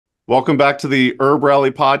Welcome back to the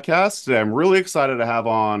HerbRally Podcast. Today, I'm really excited to have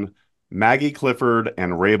on Maggie, Clifford,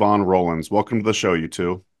 and Rayvon Rollins. Welcome to the show, you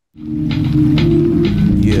two.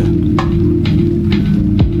 Yeah.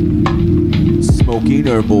 Smoking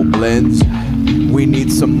herbal blends. We need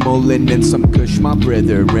some Mullen and some Kush, my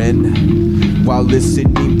brethren. While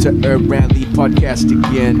listening to HerbRally Podcast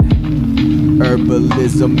again.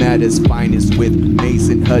 Herbalism at its finest with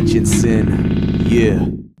Mason Hutchinson. Yeah.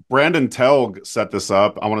 Brandon Telg set this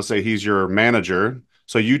up. I want to say he's your manager.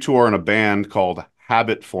 So you two are in a band called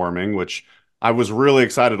Habit Forming, which I was really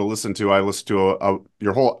excited to listen to. I listened to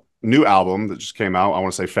your whole new album that just came out. I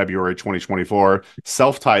want to say February 2024,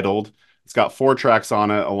 self-titled. It's got 4 tracks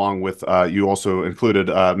on it, along with you also included,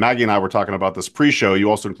 Maggie and I were talking about this pre-show. You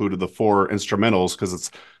also included the 4 instrumentals because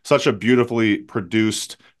it's such a beautifully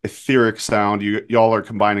produced, etheric sound. Y'all are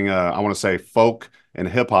combining, I want to say, folk and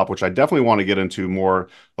hip hop, which I definitely want to get into more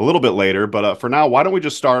a little bit later. But for now, why don't we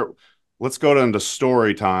just start? Let's go into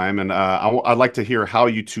story time. And I'd like to hear how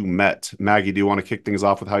you two met. Maggie, do you want to kick things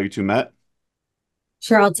off with how you two met?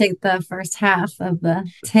 Sure, I'll take the first half of the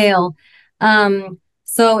tale.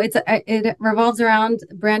 So it revolves around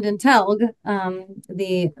Brandon Telg,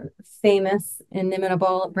 the famous,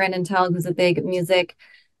 inimitable Brandon Telg, who's a big music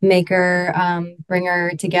maker,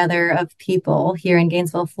 bringer together of people here in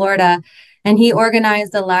Gainesville, Florida. And he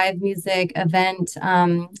organized a live music event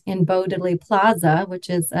in Beau Diddley Plaza, which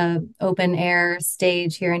is an open air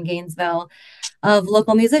stage here in Gainesville of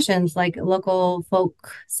local musicians, like local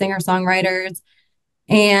folk singer-songwriters.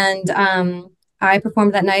 And I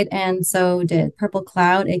performed that night, and so did Purple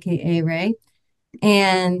Kloud, aka Ray.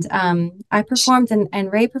 And I performed,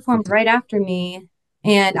 and Ray performed right after me.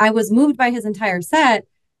 And I was moved by his entire set.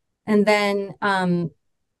 And then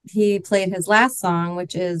he played his last song,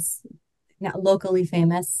 which is not locally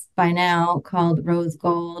famous by now, called Rose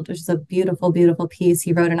Gold, which is a beautiful, beautiful piece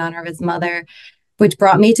he wrote in honor of his mother, which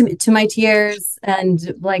brought me to my tears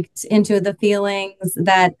and like into the feelings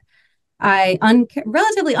that I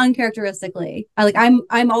relatively uncharacteristically,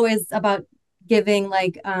 I'm always about giving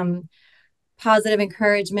like positive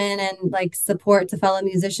encouragement and like support to fellow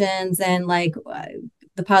musicians and like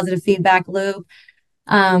the positive feedback loop.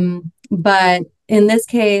 But in this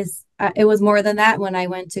case, it was more than that. When I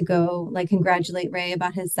went to go like congratulate Ray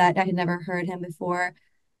about his set, I had never heard him before.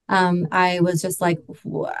 I was just like,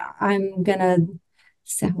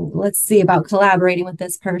 let's see about collaborating with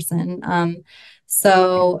this person.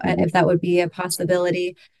 So if that would be a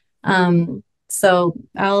possibility. So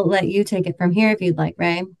I'll let you take it from here if you'd like,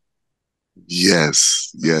 Ray.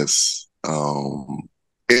 Yes.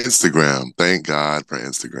 Instagram. Thank God for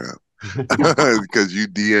Instagram. Because you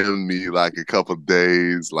DM'd me like a couple of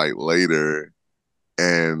days like later,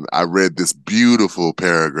 and I read this beautiful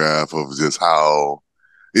paragraph of just how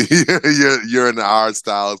you're in the art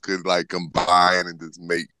styles could like combine and just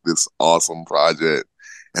make this awesome project.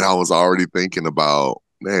 And I was already thinking about,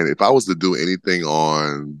 man, if I was to do anything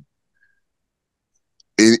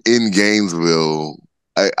in Gainesville,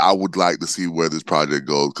 I would like to see where this project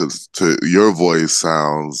goes, because to your voice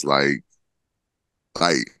sounds like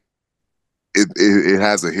it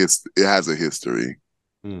has a history.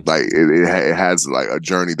 Like it has like a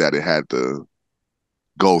journey that it had to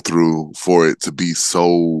go through for it to be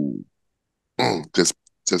so just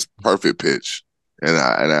perfect pitch. And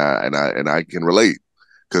I can relate,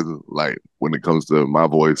 because like when it comes to my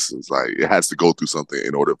voice, it's like it has to go through something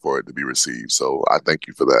in order for it to be received. So I thank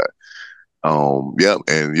you for that. Yep,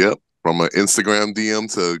 from an Instagram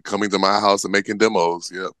DM to coming to my house and making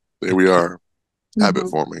demos. Yep, there we are. Habit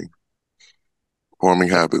forming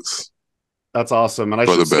habits. That's awesome. And I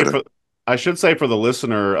should say for the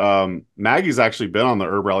listener, Maggie's actually been on the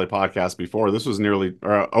HerbRally Podcast before. This was nearly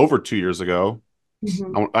over 2 years ago.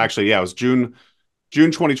 Actually, yeah, it was June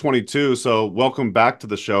 2022. So welcome back to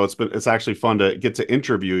the show. It's actually fun to get to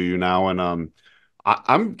interview you now. And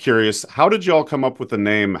I'm curious, how did y'all come up with the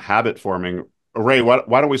name Habit Forming? Ray, why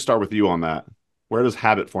don't we start with you on that? Where does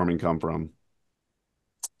habit forming come from?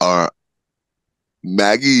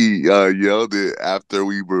 Maggie yelled it after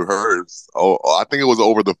we rehearsed. Oh, I think it was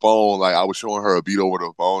over the phone. Like I was showing her a beat over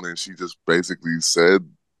the phone, and she just basically said,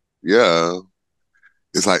 "Yeah,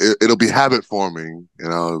 it's like it'll be habit forming."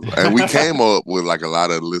 And we came up with like a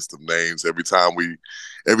lot of list of names. Every time we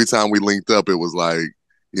linked up, it was like,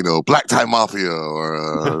 Black Tie Mafia,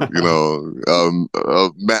 or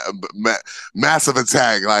Massive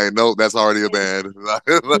Attack. Like, no, that's already a band.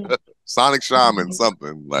 Sonic Shaman,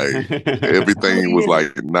 something like everything was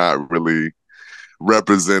like not really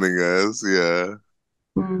representing us. Yeah.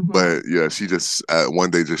 But yeah, she just one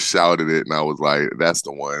day just shouted it, and I was like, that's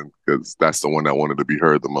the one, because that's the one that wanted to be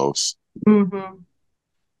heard the most.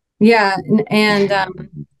 Yeah, and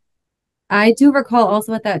I do recall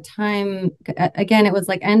also at that time, again, it was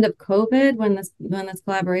like end of COVID when this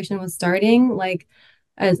collaboration was starting. Like,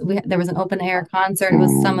 there was an open air concert. It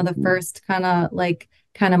was some of the first kind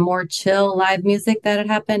of more chill live music that had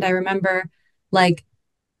happened. I remember like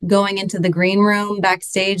going into the green room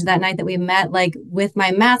backstage that night that we met, like with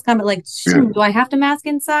my mask on, but like, Yeah. do I have to mask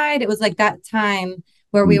inside? It was like that time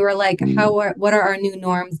where we were like, what are our new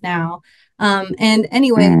norms now? And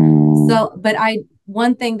anyway, but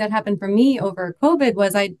one thing that happened for me over COVID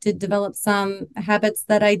was I did develop some habits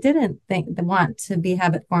that I didn't want to be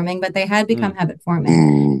habit forming, but they had become habit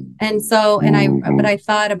forming. And so, but I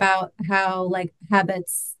thought about how like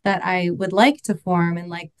habits that I would like to form and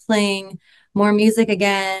like playing more music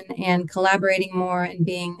again and collaborating more and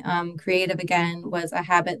being creative again was a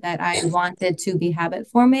habit that I wanted to be habit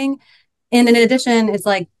forming. And in addition, it's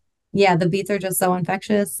like, yeah, the beats are just so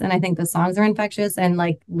infectious. And I think the songs are infectious. And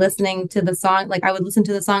like listening to the song, like I would listen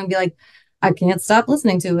to the song and be like, I can't stop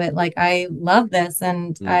listening to it. Like I love this.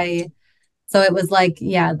 And so it was like,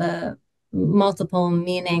 yeah, the multiple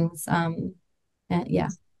meanings. Yeah.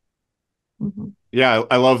 Mm-hmm. Yeah,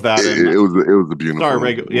 I love that. And It was a beautiful.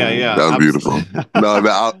 sorry, Ray. Yeah. That was beautiful.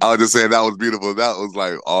 No, I was just saying that was beautiful. That was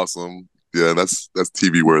like awesome. Yeah, that's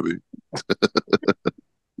TV worthy.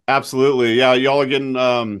 Absolutely. Yeah, y'all are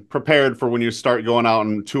getting prepared for when you start going out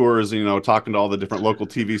on tours, talking to all the different local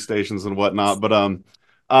TV stations and whatnot.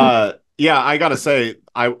 But yeah, I gotta say,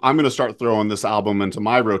 I'm gonna start throwing this album into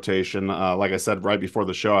my rotation. Like I said right before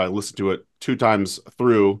the show, I listened to it 2 times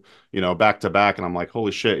through, back to back, and I'm like,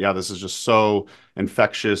 holy shit, yeah, this is just so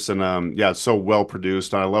infectious and yeah, it's so well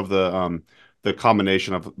produced. And I love the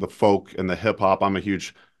combination of the folk and the hip hop. I'm a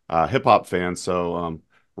huge hip hop fan, so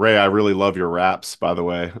Ray, I really love your raps, by the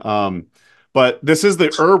way. But this is the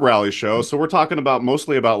HerbRally show, so we're talking about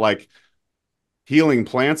mostly about like healing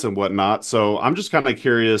plants and whatnot. So I'm just kind of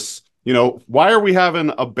curious, why are we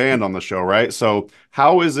having a band on the show, right? So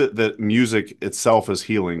how is it that music itself is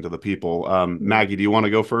healing to the people? Maggie, do you want to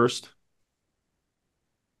go first?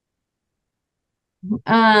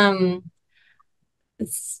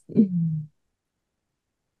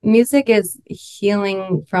 Music is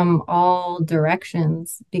healing from all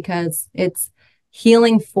directions because it's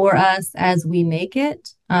healing for us as we make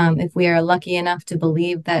it. If we are lucky enough to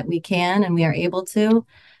believe that we can and we are able to.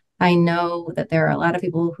 I know that there are a lot of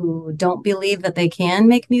people who don't believe that they can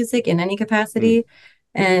make music in any capacity.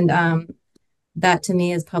 And that to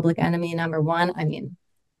me is public enemy number one. I mean,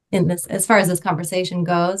 in this, as far as this conversation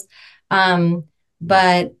goes.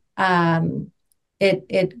 But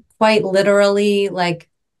it quite literally like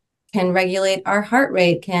can regulate our heart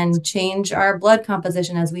rate, can change our blood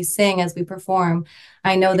composition as we sing, as we perform.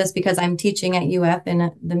 I know this because I'm teaching at UF in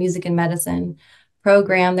the music and medicine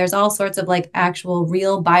program. There's all sorts of like actual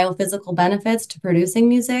real biophysical benefits to producing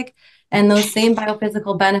music. And those same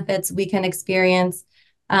biophysical benefits we can experience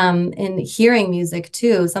in hearing music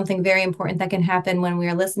too. Something very important that can happen when we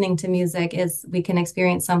are listening to music is we can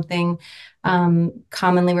experience something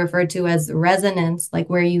commonly referred to as resonance, like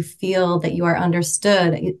where you feel that you are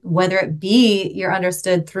understood, whether it be you're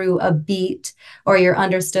understood through a beat or you're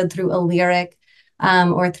understood through a lyric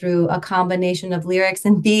or through a combination of lyrics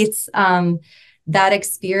and beats. That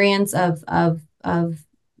experience of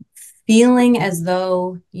feeling as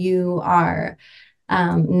though you are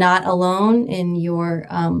not alone in your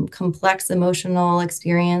complex emotional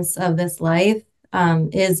experience of this life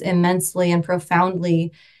is immensely and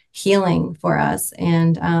profoundly healing for us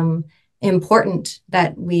and important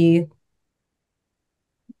that we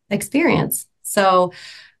experience. So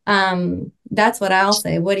that's what I'll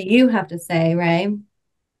say. What do you have to say, Ray?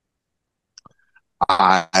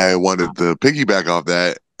 I wanted to piggyback off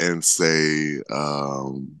that and say,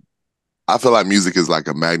 I feel like music is like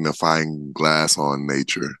a magnifying glass on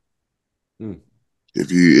nature.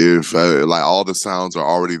 If like all the sounds are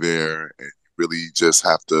already there, and you really just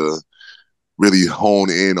have to really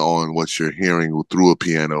hone in on what you're hearing through a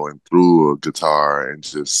piano and through a guitar, and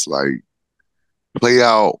just like play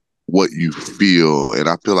out what you feel. And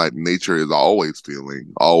I feel like nature is always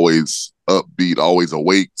feeling, always upbeat, always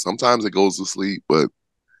awake. Sometimes it goes to sleep, but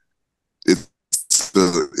it's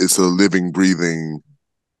a living, breathing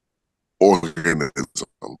organism.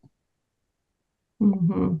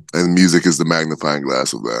 And music is the magnifying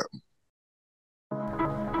glass of that.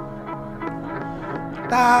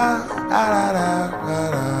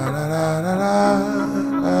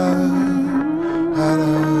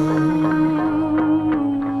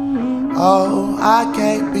 Oh, I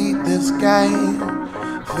can't beat this game.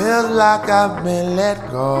 Feels like I've been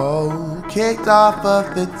let go, kicked off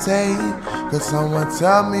of the tape. Could someone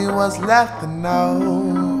tell me what's left to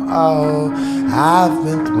know? I've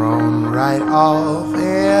been thrown right off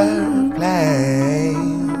airplanes.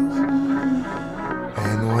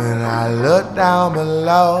 And when I look down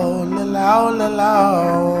below,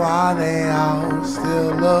 why they all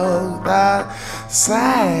still look the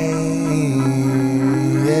same?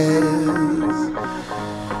 Yes.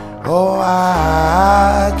 Oh,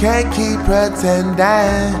 I can't keep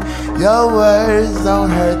pretending your words don't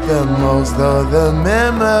hurt the most, though the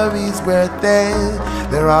memories were there.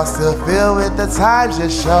 They're all still filled with the times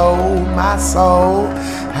that showed my soul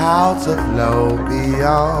how to flow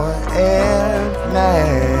beyond airplanes.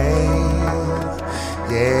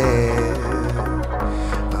 Yeah.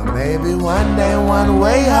 But maybe one day,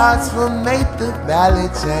 one-way hearts will make the valley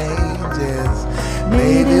changes.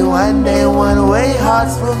 Maybe one day, one-way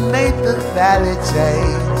hearts will make the valley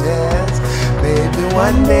changes. Maybe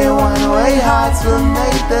one day, one-way hearts will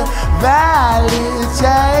make the valley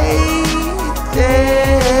changes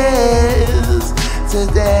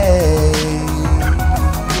today.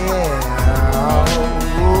 Yeah.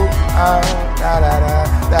 Oh, da da da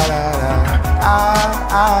da da da.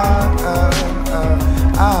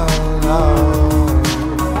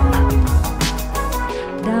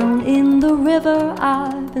 Down in the river,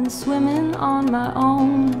 I've been swimming on my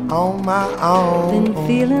own. On my own. Been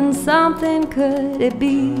feeling something, could it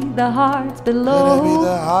be the hearts below? Could it be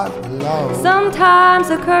the heart below? Sometimes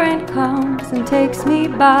a current comes and takes me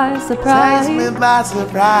by surprise. Takes me by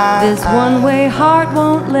surprise. This one-way heart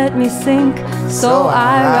won't let me sink, so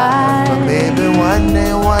I ride. But maybe one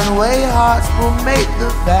day, one-way hearts will make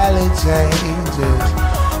the valley changes.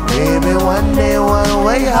 Maybe one day,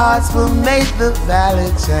 one-way hearts will make the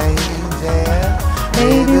valley changes.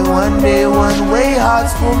 Maybe one day, one-way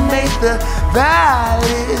hearts will make the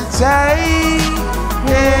valley changes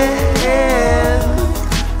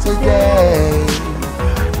today.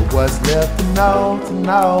 What's left to know, to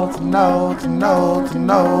know, to know, to know, to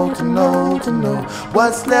know, to know, to know?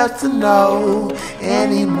 What's left to know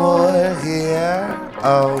anymore here?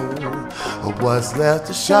 Oh, what's left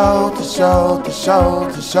to show, to show, to show,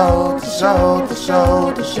 to show, to show, to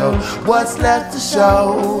show, to show? What's left to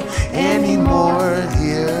show anymore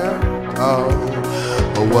here? Oh,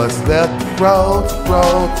 what's left to grow, to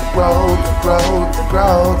grow, to grow, to grow, to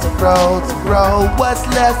grow, to grow, to grow? What's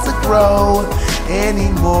left to grow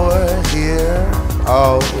anymore here?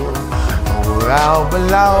 Oh, down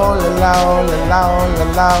below,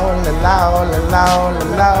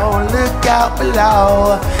 look out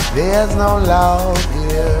below, there's no love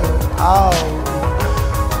here. Oh,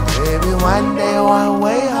 maybe one day,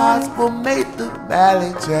 one-way hearts will make the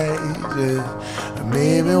valley changes.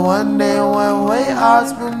 Maybe one day, one-way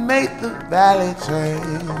hearts will make the valley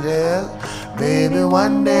changes. Maybe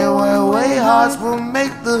one day, one-way hearts will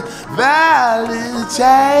make the valley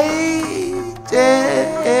changes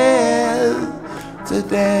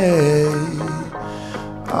today.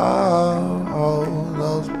 Oh,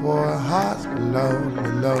 those poor hearts below,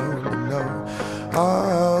 below, below.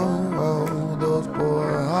 Oh, those poor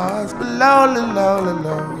hearts below, below,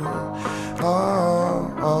 below.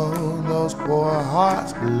 Oh, those poor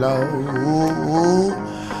hearts below.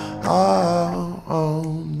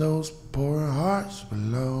 Oh, those poor hearts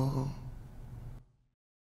below.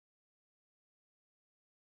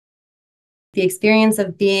 The experience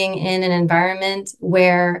of being in an environment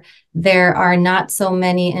where there are not so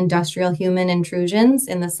many industrial human intrusions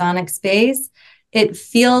in the sonic space, it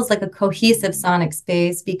feels like a cohesive sonic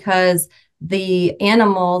space because the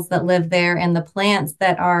animals that live there and the plants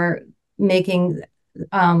that are making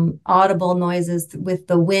audible noises with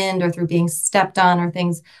the wind or through being stepped on or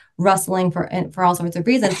things rustling for all sorts of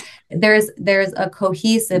reasons, there's a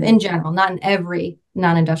cohesive, in general, not in every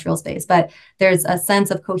non-industrial space, but there's a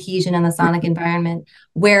sense of cohesion in the sonic environment.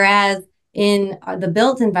 Whereas in the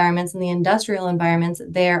built environments and the industrial environments,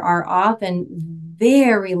 there are often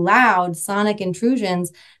very loud sonic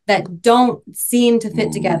intrusions that don't seem to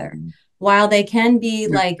fit together. While they can be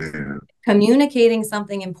like communicating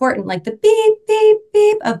something important, like the beep, beep,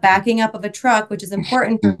 beep of backing up of a truck, which is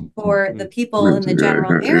important for the people in the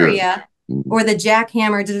general area, or the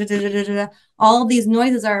jackhammer, all of these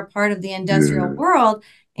noises are a part of the industrial world.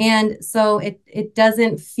 And so it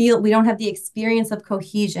doesn't feel, we don't have the experience of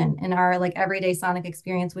cohesion in our like everyday sonic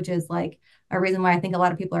experience, which is like a reason why I think a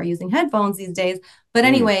lot of people are using headphones these days. But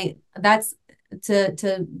anyway, that's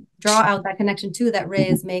to draw out that connection too that Ray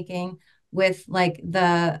is making with like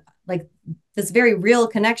this very real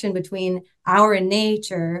connection between our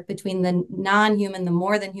nature, between the non-human, the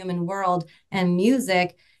more than human world and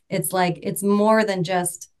music. It's like, it's more than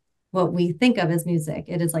just what we think of as music.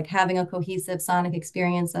 It is like having a cohesive sonic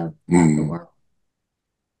experience of the world.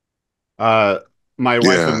 my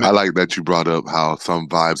wife Yeah, and I like that you brought up how some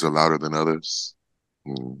vibes are louder than others.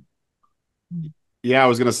 Mm. yeah, I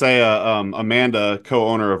was gonna say, Amanda,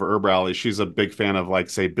 co-owner of HerbRally, she's a big fan of like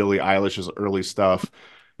say Billie Eilish's early stuff,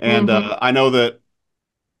 and Mm-hmm. I know that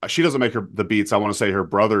she doesn't make the beats. I want to say her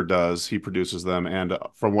brother does. He produces them, and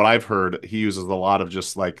from what I've heard, he uses a lot of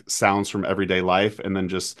just like sounds from everyday life, and then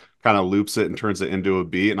just kind of loops it and turns it into a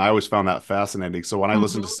beat. And I always found that fascinating. So when I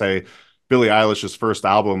listen to Mm-hmm. say Billie Eilish's first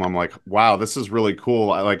album, I'm like, wow, this is really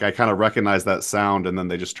cool. I kind of recognize that sound, and then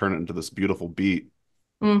they just turn it into this beautiful beat.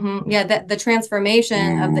 Mm-hmm. Yeah, that the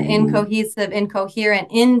transformation of the Mm. incohesive, incoherent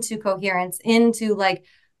into coherence, into like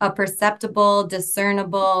a perceptible,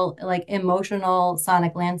 discernible, like emotional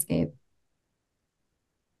sonic landscape.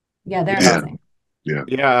 Yeah, they're Yeah, amazing. yeah,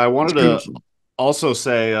 Yeah, I it's wanted to beautiful. also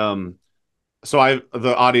say, so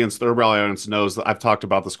the audience, the Herbal audience knows that I've talked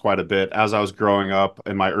about this quite a bit. As I was growing up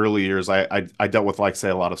in my early years, I dealt with like say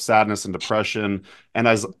a lot of sadness and depression. And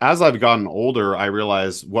as I've gotten older, I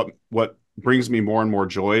realize what brings me more and more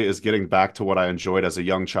joy is getting back to what I enjoyed as a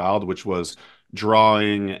young child, which was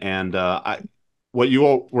drawing. And what you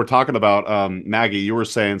all were talking about, Maggie, you were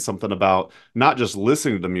saying something about not just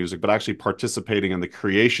listening to music, but actually participating in the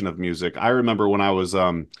creation of music. I remember when I was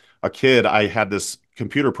a kid, I had this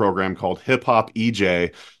computer program called Hip Hop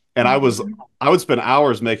EJ, and Mhm. I would spend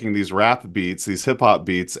hours making these rap beats, these hip hop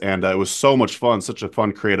beats, and it was so much fun, such a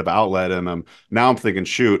fun creative outlet. And now I'm thinking,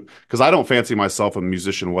 shoot, because I don't fancy myself a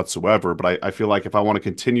musician whatsoever, but I feel like if I want to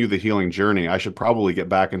continue the healing journey, I should probably get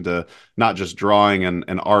back into not just drawing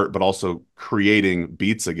and art, but also creating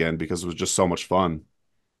beats again because it was just so much fun.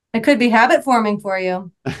 It could be habit forming for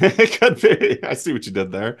you. It could be. I see what you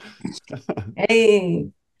did there. Hey.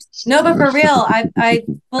 No, but for real, I Hey,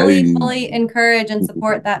 fully encourage and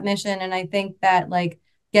support that mission. And I think that like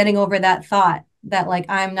getting over that thought that like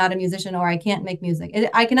I'm not a musician or I can't make music.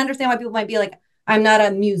 I can understand why people might be like, I'm not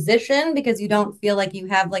a musician because you don't feel like you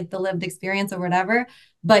have like the lived experience or whatever,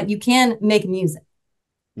 but you can make music,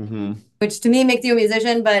 Hmm. which to me makes you a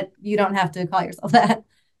musician, but you don't have to call yourself that.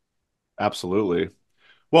 Absolutely.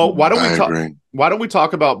 Well, Mhm. I agree. why don't we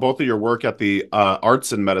talk about both of your work at the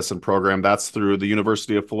Arts and Medicine program? That's through the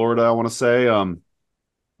University of Florida, I want to say.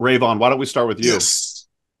 Rayvon, why don't we start with you? Yes.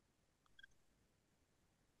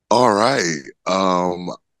 All right.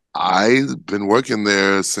 I've been working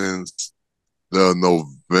there since the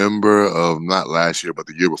November of not last year, but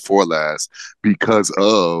the year before last, because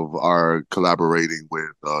of our collaborating with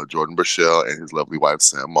Jordan Burchell and his lovely wife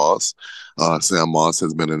Sam Moss. Sam Moss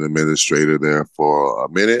has been an administrator there for a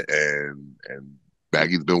minute, and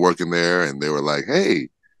Maggie's been working there, and they were like, "Hey,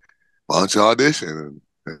 why don't you audition?"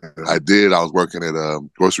 And I did. I was working at a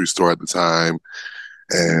grocery store at the time,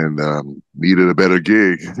 and needed a better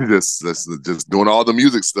gig. just doing all the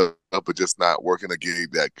music stuff, but just not working a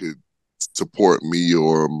gig that could support me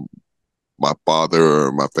or my father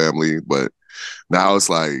or my family. But now it's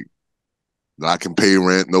like I can pay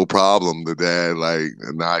rent, no problem. The dad, like,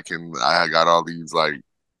 and now I got all these like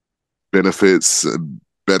benefits,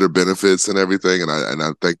 better benefits and everything. And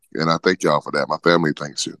I thank y'all for that. My family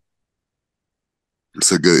thanks you.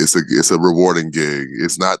 It's a rewarding gig.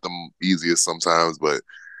 It's not the easiest sometimes, but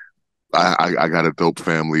I got a dope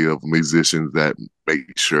family of musicians that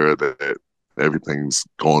make sure that everything's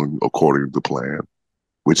going according to plan,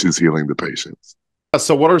 which is healing the patients.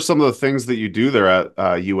 So, what are some of the things that you do there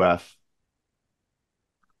at UF?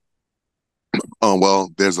 Well,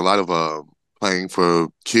 there's a lot of playing for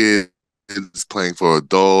kids, playing for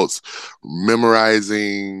adults,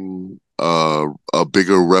 memorizing a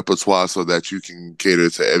bigger repertoire so that you can cater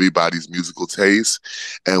to everybody's musical taste.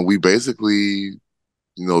 And we basically,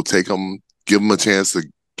 take them, give them a chance to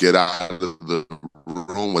get out of the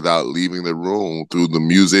room without leaving the room through the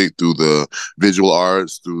music, through the visual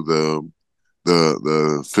arts, through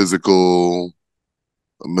the physical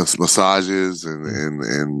massages and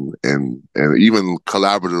even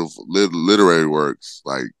collaborative literary works.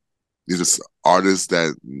 Like these just artists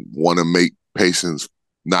that want to make patients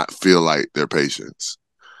not feel like they're patients.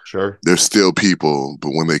 Sure. They're still people,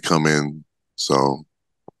 but when they come in, so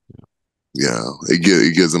yeah,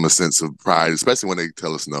 it gives them a sense of pride, especially when they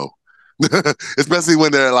tell us no. Especially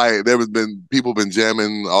when they're like, there has been people been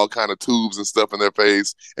jamming all kind of tubes and stuff in their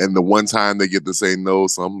face, and the one time they get to say no,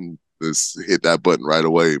 some just hit that button right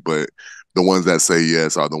away. But the ones that say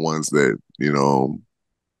yes are the ones that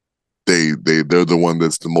they're the one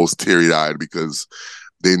that's the most teary eyed because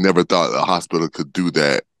they never thought a hospital could do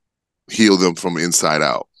that, heal them from inside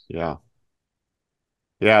out. Yeah.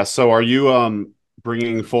 Yeah. So, are you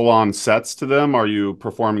bringing full on sets to them? Are you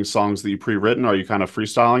performing songs that you pre-written? Are you kind of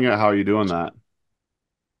freestyling it? How are you doing that?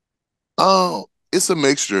 Oh, It's a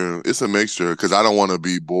mixture. It's a mixture because I don't want to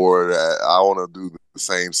be bored. I want to do the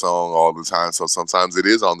same song all the time. So sometimes it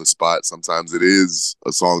is on the spot. Sometimes it is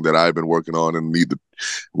a song that I've been working on and need to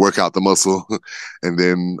work out the muscle. And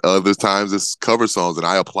then other times it's cover songs, and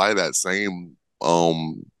I apply that same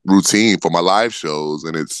routine for my live shows,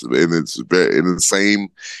 and it's very in the same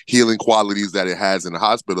healing qualities that it has in the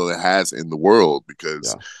hospital, it has in the world,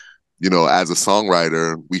 because you know, as a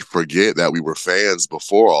songwriter, we forget that we were fans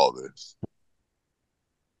before all this.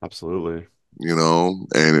 Absolutely. You know,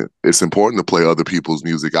 and it's important to play other people's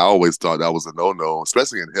music. I always thought that was a no-no,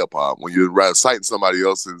 especially in hip hop. When you're reciting somebody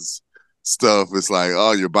else's stuff, it's like,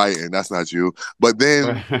 oh, you're biting. That's not you. But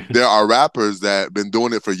then there are rappers that have been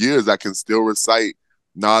doing it for years that can still recite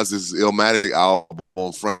Nas's Illmatic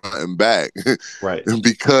album front and back. Right.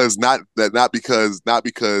 Because not because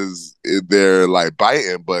they're like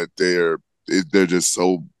biting, but they're just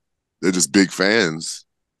big fans.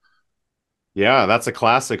 Yeah, that's a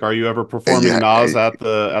classic. Are you ever performing Nas at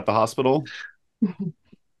the hospital?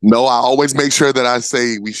 No, I always make sure that I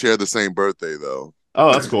say we share the same birthday, though.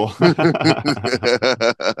 Oh, that's cool. Good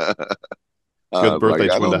birthday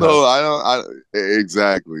like, twin I don't to know. have.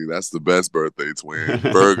 Exactly. That's the best birthday twin.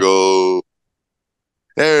 Virgo.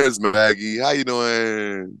 There's Maggie. How you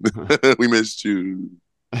doing? We missed you.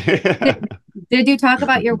 Did you talk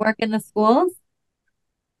about your work in the schools?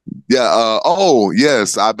 Yeah. Oh,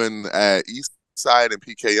 yes. I've been at East Side and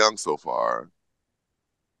PK Young so far,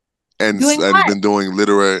 and been doing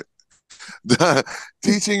literary,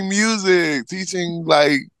 teaching music, teaching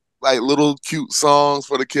like little cute songs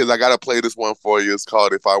for the kids. I gotta play this one for you. It's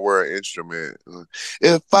called "If I Were an Instrument."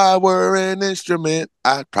 If I were an instrument,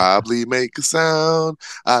 I'd probably make a sound.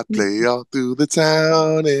 I'd play all through the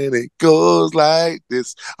town, and it goes like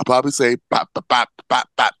this. I'll probably say "pop, pop, pop, pop,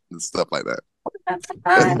 pop" and stuff like that.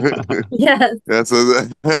 Yes.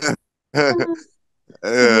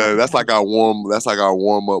 That's like our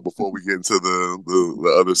warm up before we get into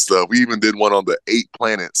the other stuff. We even did one on the 8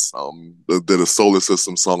 planets. Did a solar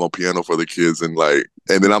system song on piano for the kids, and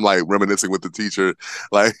then I'm like reminiscing with the teacher,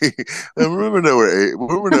 like, remember there were 8,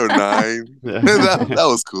 remember there were 9. that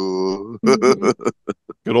was cool.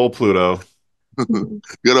 Good old Pluto.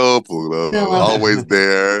 Good old Pluto. Always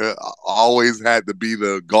there. Always had to be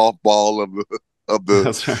the golf ball of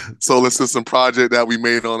the solar system project that we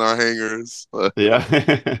made on our hangers. Yeah.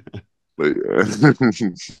 But yeah.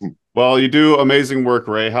 Well, you do amazing work,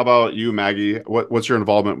 Ray. How about you, Maggie? What's your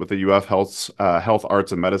involvement with the UF Health,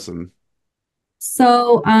 Arts, and Medicine?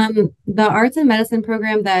 So the arts and medicine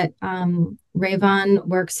program that Rayvon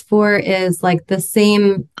works for is like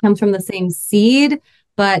comes from the same seed,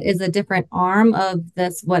 but is a different arm of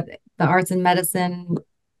this, what the arts and medicine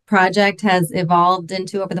project has evolved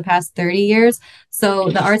into over the past 30 years. So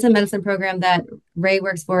the arts and medicine program that Ray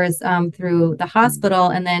works for is through the hospital.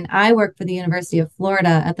 And then I work for the University of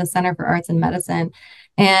Florida at the Center for Arts and Medicine.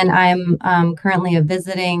 And I'm currently a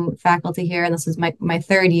visiting faculty here. And this is my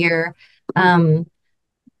third year.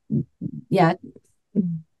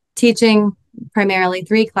 Teaching primarily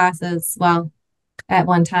 3 classes, well, at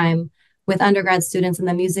one time, with undergrad students in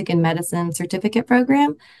the music and medicine certificate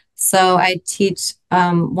program. So I teach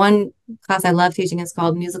one class I love teaching is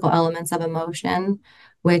called Musical Elements of Emotion,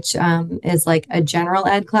 which is like a general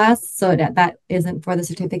ed class. So that isn't for the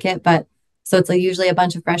certificate, but so it's usually a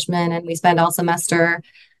bunch of freshmen, and we spend all semester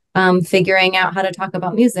figuring out how to talk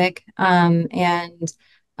about music and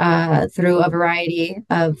through a variety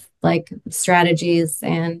of like strategies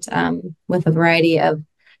and with a variety of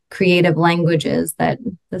creative languages that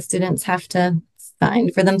the students have to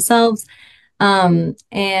find for themselves. And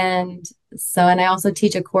I also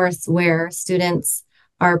teach a course where students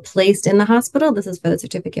are placed in the hospital. This is for the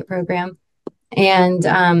certificate program. And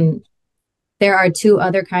there are 2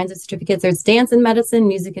 other kinds of certificates. There's dance in medicine,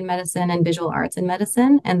 music in medicine, and visual arts in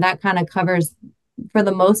medicine. And that kind of covers, for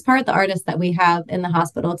the most part, the artists that we have in the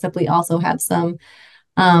hospital, except we also have some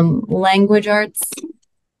language arts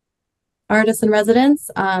artists in residence,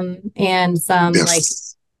 and some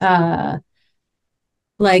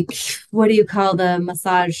like what do you call the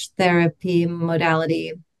massage therapy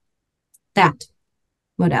modality? That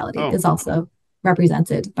modality is also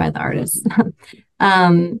represented by the artists.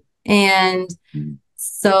 And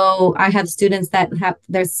so I have students that have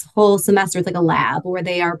this whole semester, it's like a lab where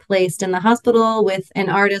they are placed in the hospital with an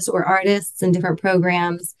artist or artists in different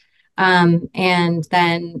programs. And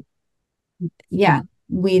then,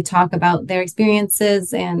 we talk about their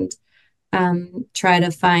experiences and try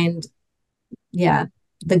to find,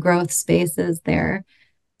 the growth spaces there.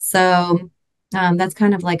 So that's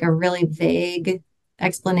kind of like a really vague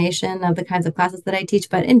explanation of the kinds of classes that I teach.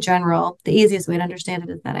 But in general, the easiest way to understand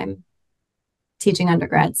it is that I'm teaching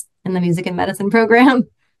undergrads in the music and medicine program.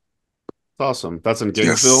 Awesome. That's in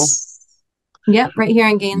Gainesville. Yes. Yep, right here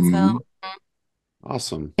in Gainesville.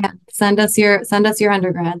 Awesome. Yeah, send us your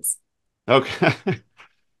undergrads Okay.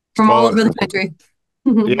 from all Well, over the country.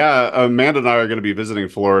 yeah, Amanda and I are going to be visiting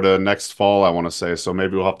Florida next fall, I want to say. So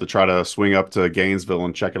maybe we'll have to try to swing up to Gainesville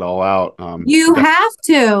and check it all out. You have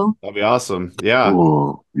to. That'd be awesome. Yeah.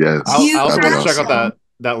 Oh, yes. I You also That'd want be to check out awesome.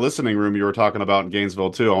 that listening room you were talking about in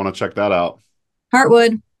Gainesville too. I want to check that out.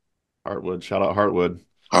 Heartwood. Heartwood. Shout out Heartwood.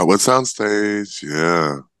 What soundstage?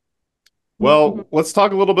 Yeah. Well, let's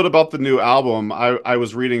talk a little bit about the new album. I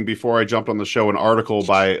was reading before I jumped on the show an article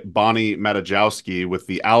by Bonnie Matajowski with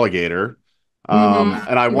The Alligator.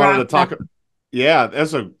 And I wanted to talk. Yeah,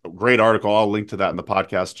 that's a great article. I'll link to that in the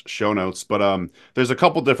podcast show notes. But there's a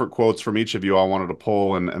couple different quotes from each of you I wanted to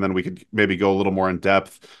pull, and then we could maybe go a little more in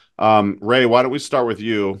depth. Ray, why don't we start with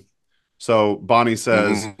you? So Bonnie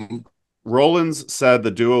says, Mhm. Rollins said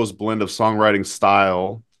the duo's blend of songwriting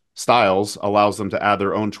styles allows them to add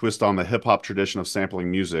their own twist on the hip hop tradition of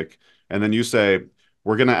sampling music. And then you say,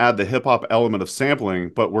 we're going to add the hip hop element of sampling,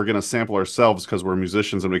 but we're going to sample ourselves because we're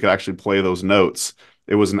musicians and we could actually play those notes.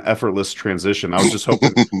 It was an effortless transition. I was just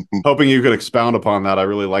hoping you could expound upon that. I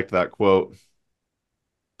really liked that quote.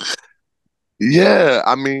 Yeah,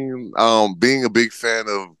 I mean, being a big fan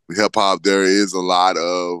of hip hop, there is a lot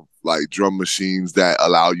of like drum machines that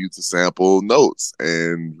allow you to sample notes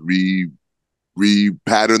and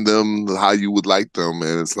repattern them how you would like them.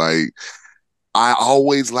 And it's like I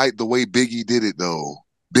always liked the way Biggie did it though.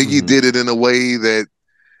 Biggie did it in a way that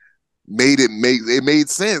made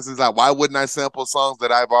sense. It's like, why wouldn't I sample songs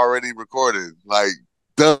that I've already recorded? Like,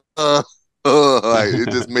 duh. Like it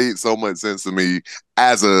just made so much sense to me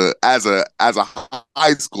as a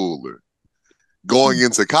high schooler. Going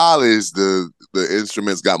into college, the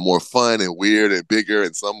instruments got more fun and weird and bigger,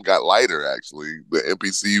 and some got lighter. Actually, the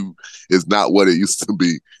MPC is not what it used to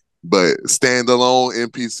be. But standalone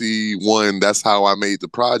MPC one, that's how I made the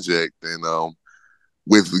project. And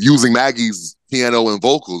with using Maggie's piano and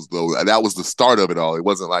vocals, though, that was the start of it all. It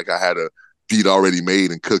wasn't like I had a beat already made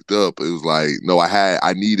and cooked up. It was like, no,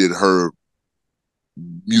 I needed her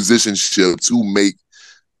musicianship to make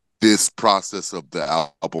this process of the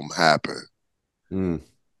album happen.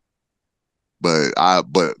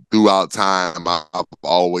 But throughout time, I've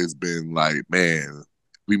always been like, man,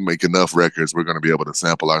 we make enough records, we're going to be able to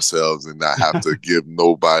sample ourselves and not have to give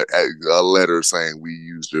nobody a letter saying we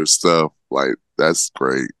used your stuff. Like, that's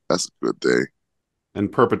great. That's a good day. In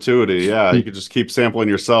perpetuity, yeah, you could just keep sampling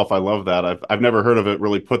yourself. I love that. I've never heard of it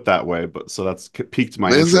really put that way, but so that's piqued my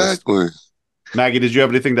interest. Exactly. Maggie, did you have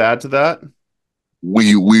anything to add to that?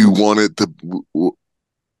 We wanted to.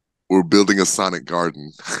 We're building a sonic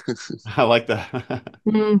garden. I like that.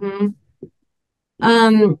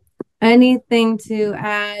 Anything to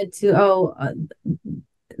add to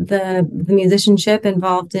the musicianship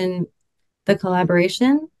involved in the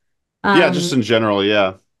collaboration? Yeah, just in general,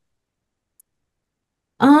 yeah.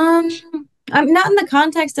 I'm not in the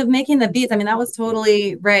context of making the beats. I mean, that was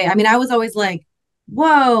totally Ray. I mean, I was always like,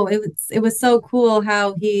 whoa, it was so cool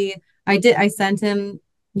how I sent him,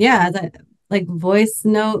 like voice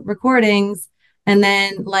note recordings. And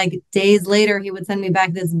then like days later, he would send me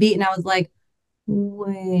back this beat. And I was like,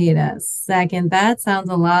 wait a second, that sounds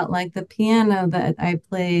a lot like the piano that I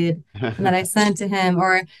played and that I sent to him.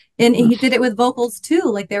 And he did it with vocals too.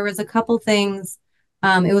 Like there was a couple things.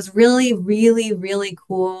 It was really, really, really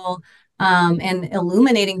cool and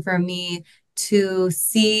illuminating for me to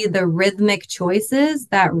see the rhythmic choices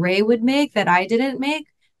that Ray would make that I didn't make,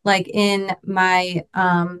 like in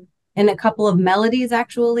a couple of melodies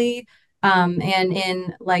actually. And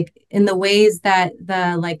in the ways that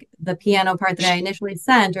the piano part that I initially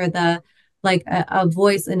sent, or the like a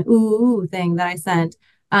voice and ooh thing that I sent,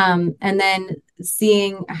 and then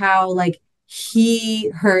seeing how like he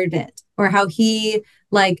heard it, or how he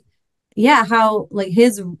how like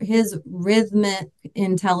his rhythmic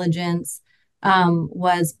intelligence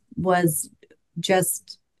was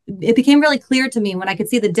just, it became really clear to me when I could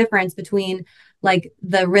see the difference between like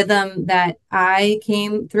the rhythm that I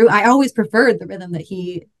came through. I always preferred the rhythm that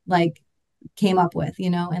he like came up with,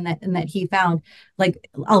 and that he found like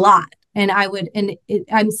a lot. And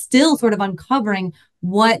I'm still sort of uncovering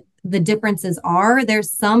what the differences are.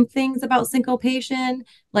 There's some things about syncopation,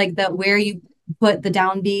 like that where you put the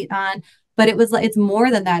downbeat on, but it's more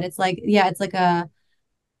than that. It's like, it's like a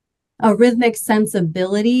rhythmic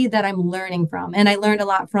sensibility that I'm learning from. And I learned a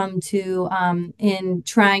lot from too, in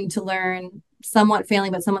trying to learn, somewhat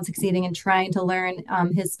failing, but somewhat succeeding in trying to learn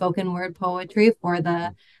his spoken word poetry for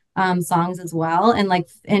the songs as well.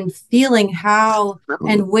 And feeling how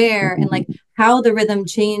and where and like how the rhythm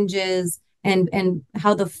changes and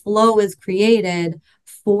how the flow is created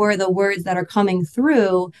for the words that are coming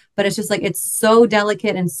through. But it's just like, it's so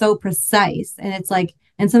delicate and so precise. And it's like,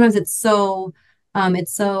 and sometimes it's so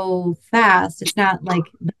fast. It's not like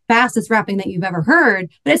the fastest rapping that you've ever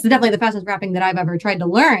heard, but it's definitely the fastest rapping that I've ever tried to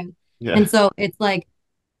learn. Yeah. And so it's like,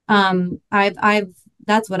 I've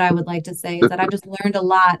that's what I would like to say, is that I've just learned a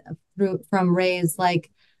lot from Ray's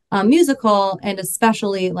like musical and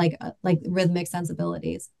especially like rhythmic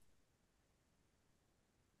sensibilities.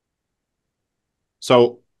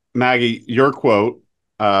 So Maggie, your quote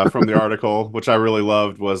from the article, which I really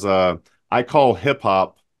loved, was I call hip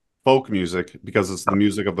hop folk music because it's the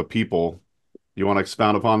music of the people. You want to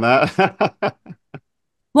expound upon that?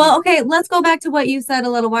 Well, okay, let's go back to what you said a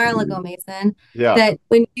little while ago, Mason, Yeah. that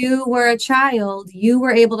when you were a child, you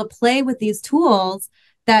were able to play with these tools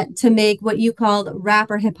that to make what you called rap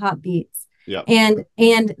or hip hop beats. Yeah. And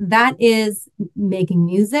that is making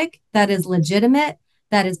music that is legitimate,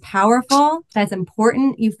 that is powerful, that's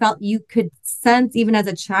important. You felt you could sense even as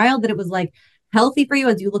a child that it was like healthy for you.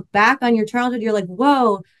 As you look back on your childhood, you're like,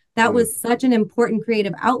 whoa, that was such an important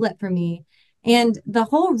creative outlet for me. And the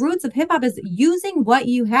whole roots of hip hop is using what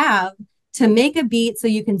you have to make a beat so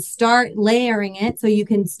you can start layering it, so you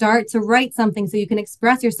can start to write something, so you can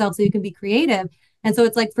express yourself, so you can be creative. And so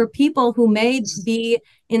it's like for people who may be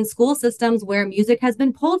in school systems where music has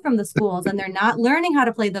been pulled from the schools and they're not learning how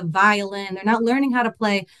to play the violin, they're not learning how to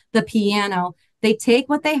play the piano, they take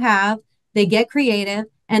what they have, they get creative,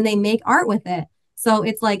 and they make art with it. So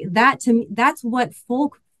it's like that to me, that's what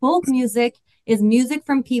folk music is, music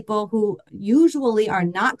from people who usually are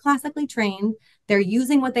not classically trained. They're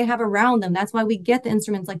using what they have around them. That's why we get the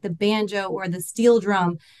instruments like the banjo or the steel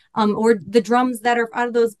drum, or the drums that are out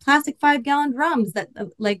of those plastic 5-gallon drums that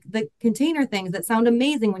like the container things that sound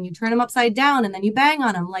amazing when you turn them upside down and then you bang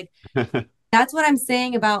on them. Like that's what I'm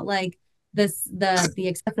saying about like the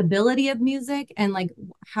accessibility of music, and like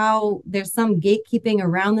how there's some gatekeeping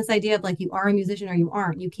around this idea of like you are a musician or you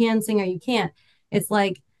aren't, you can sing or you can't. It's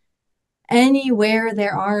like anywhere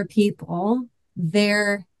there are people,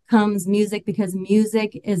 there comes music, because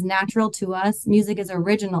music is natural to us. Music is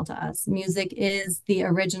original to us. Music is the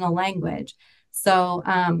original language. So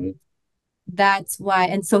that's why.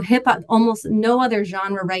 And so hip hop, almost no other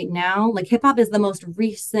genre right now, like hip hop is the most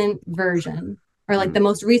recent version, or like the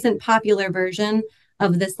most recent popular version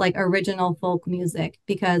of this like original folk music,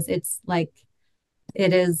 because it's like,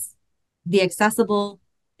 it is the accessible,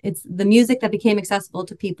 it's the music that became accessible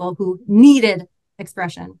to people who needed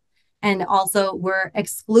expression and also were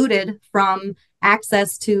excluded from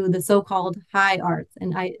access to the so-called high arts.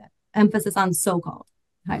 And I emphasis on so-called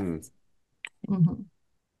high arts. Mm-hmm.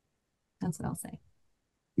 That's what I'll say.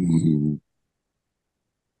 Mm-hmm.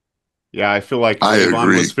 Yeah, I feel like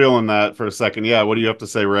Rayvon was feeling that for a second. Yeah, what do you have to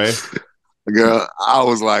say, Ray? Girl, I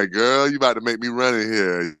was like, girl, you about to make me run in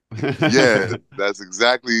here. Yeah, that's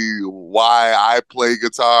exactly why I play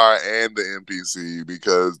guitar and the MPC,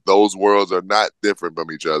 because those worlds are not different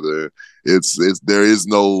from each other. It's there is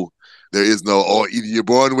no oh, either you're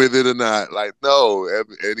born with it or not. Like, no,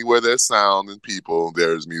 anywhere there's sound and people,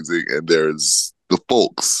 there's music, and there's the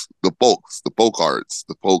folk arts,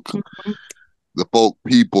 the folk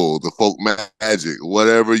people, the folk magic,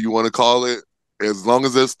 whatever you want to call it. As long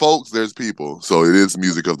as there's folks, there's people. So it is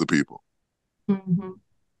music of the people. Mm-hmm.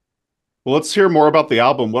 Well, let's hear more about the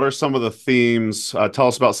album. What are some of the themes? Tell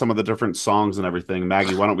us about some of the different songs and everything.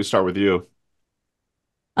 Maggie, why don't we start with you?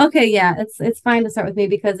 Okay, yeah, it's fine to start with me,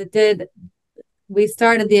 because we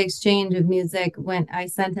started the exchange of music when I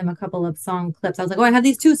sent him a couple of song clips. I was like, oh, I have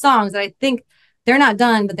these 2 songs that I think they're not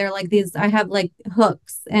done, but they're like these, I have like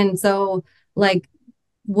hooks. And so like,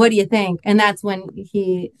 what do you think? And that's when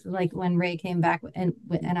when Ray came back and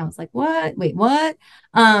I was like, what? Wait, what?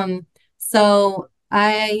 So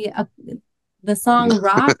the song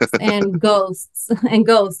Rocks and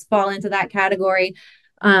Ghosts fall into that category,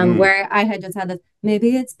 where I had just had this,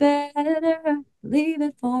 maybe it's better, leave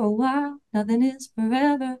it for a while, nothing is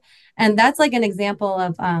forever. And that's like an example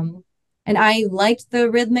of, and I liked the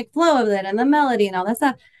rhythmic flow of it and the melody and all that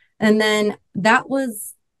stuff. And then that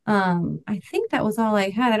was, I think that was all I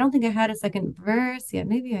had. I don't think I had a second verse yet.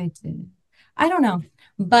 Maybe I did. I don't know.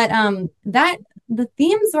 But that the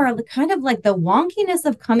themes are kind of like the wonkiness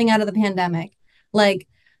of coming out of the pandemic. Like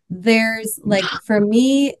there's like, for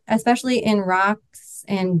me, especially in Rocks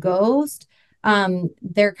and Ghost,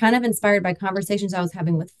 they're kind of inspired by conversations I was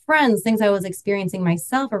having with friends, things I was experiencing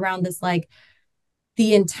myself around this, like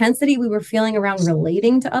the intensity we were feeling around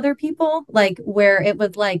relating to other people, like where it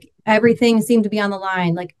was like everything seemed to be on the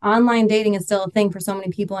line. Like online dating is still a thing for so many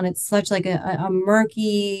people, and it's such like a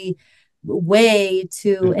murky way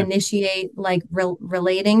to initiate like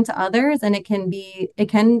relating to others, and it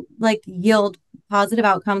can like yield positive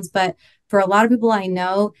outcomes, but for a lot of people I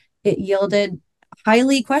know, it yielded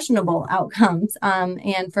highly questionable outcomes,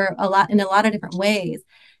 and for a lot in a lot of different ways.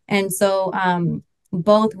 And so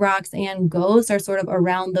both Rocks and Ghost are sort of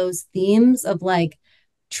around those themes of like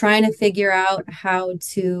trying to figure out how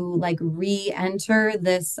to like re-enter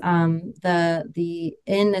this the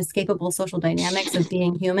inescapable social dynamics of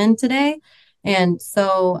being human today. And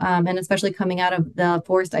so and especially coming out of the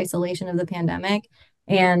forced isolation of the pandemic,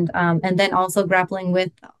 and then also grappling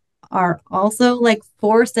with our also like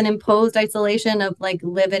forced and imposed isolation of like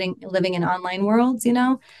living in online worlds, you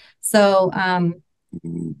know. So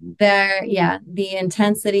the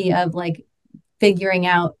intensity of like figuring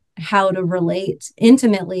out how to relate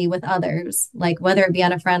intimately with others, like whether it be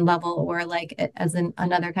on a friend level or like as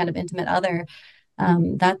another kind of intimate other.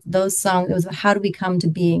 That those songs, it was how do we come to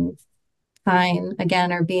being fine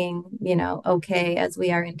again, or being, you know, okay as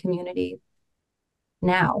we are in community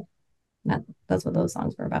now. That's what those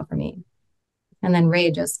songs were about for me. And then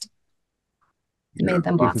Ray just made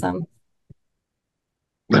them blossom.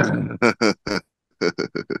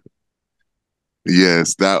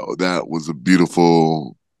 Yes, that was a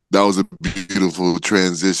beautiful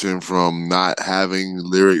transition from not having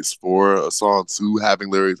lyrics for a song to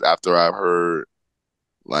having lyrics after I've heard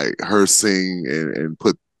like her sing and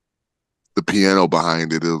put the piano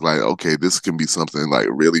behind it. It was like, okay, this can be something like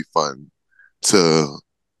really fun to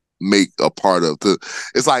make a part of.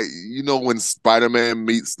 It's like, you know, when Spider-Man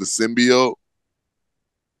meets the symbiote,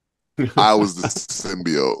 I was the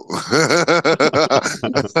symbiote.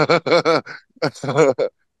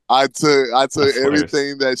 I took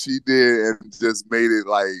everything that she did and just made it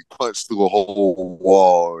like punch through a whole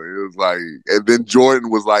wall. It was like, and then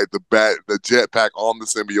Jordan was like the jetpack on the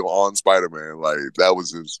symbiote on Spider-Man. Like that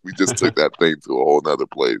was we just took that thing to a whole nother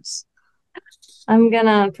place. I'm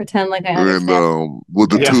gonna pretend like I understand. And with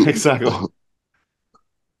the yeah, exactly.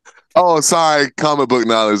 Oh, sorry, comic book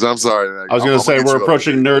knowledge. I'm sorry. I was going to say we're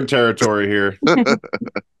approaching nerd territory here.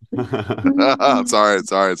 Sorry.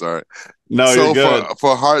 No, so you're good.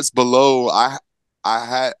 For Hearts Below, I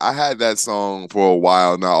had that song for a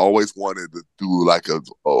while, and I always wanted to do like a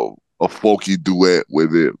folky duet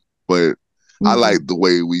with it, but I like the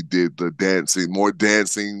way we did the more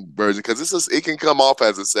dancing version, because it can come off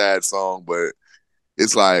as a sad song, but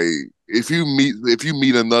it's like if you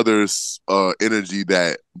meet another energy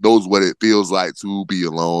that knows what it feels like to be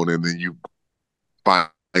alone, and then you find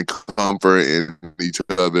comfort in each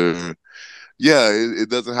other. Yeah, it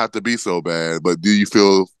doesn't have to be so bad. But do you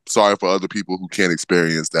feel sorry for other people who can't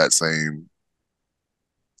experience that same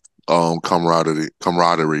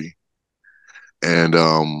camaraderie? And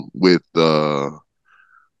with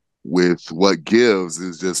What Gives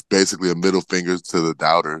is just basically a middle finger to the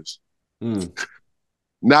doubters.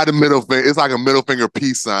 Not a middle finger. It's like a middle finger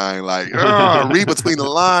peace sign. Like, read between the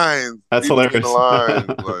lines. That's read hilarious.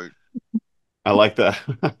 Like, I like that.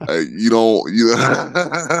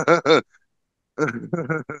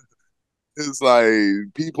 It's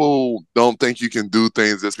like people don't think you can do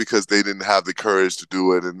things just because they didn't have the courage to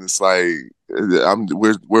do it, and it's like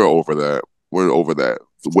we're over that. We're over that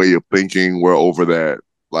way of thinking. We're over that.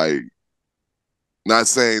 Like, not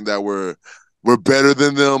saying that we're better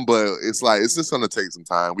than them, but it's like it's just gonna take some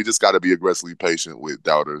time. We just got to be aggressively patient with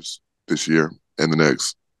doubters this year and the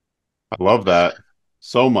next. I love that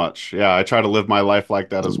so much. Yeah, I try to live my life like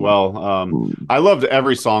that as well. I loved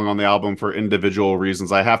every song on the album for individual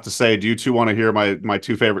reasons. I have to say, do you two want to hear my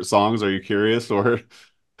two favorite songs? Are you curious? Or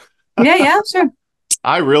yeah, sure.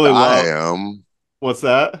 I really love. I am. What's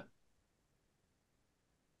that?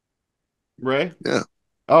 Ray? Yeah.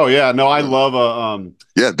 Oh yeah, no, I love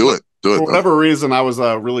yeah, do it. For whatever reason, I was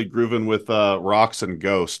really grooving with Rocks and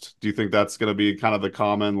Ghost. Do you think that's gonna be kind of the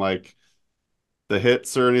common like the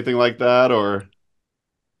hits or anything like that, or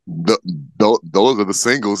those are the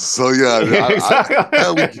singles? So yeah, exactly.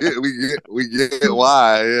 we get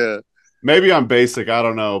why. Yeah, maybe I'm basic. I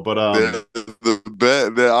don't know, but I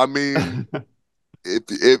mean,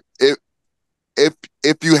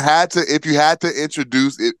 if you had to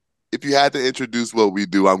introduce it. If you had to introduce what we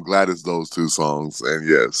do, I'm glad it's those two songs. And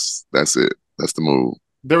yes, that's it. That's the move.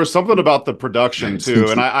 There was something about the production too,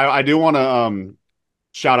 and I do want to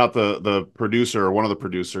shout out the producer, one of the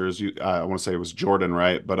producers. I want to say it was Jordan,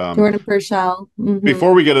 right? But Jordan Purcell.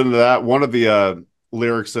 Before we get into that, one of the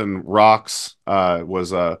lyrics in Rocks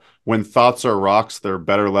was "When thoughts are rocks, they're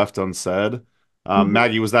better left unsaid."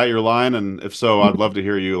 Maggie, was that your line? And if so, I'd love to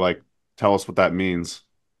hear you like tell us what that means.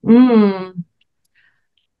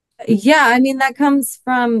 Yeah, I mean, that comes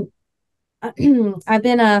from I've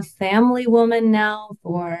been a family woman now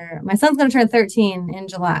for my son's going to turn 13 in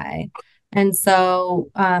July. And so,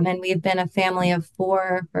 and we've been a family of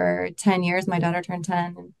four for 10 years. My daughter turned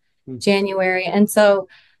 10 in January. And so,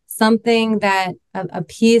 something that a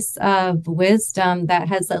piece of wisdom that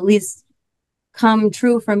has at least come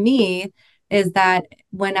true for me is that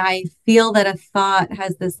when I feel that a thought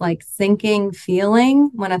has this like sinking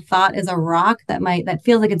feeling, when a thought is a rock that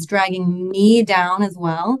feels like it's dragging me down as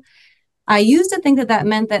well, I used to think that that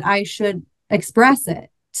meant that I should express it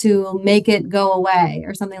to make it go away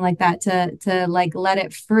or something like that, to like let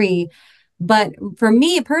it free. But for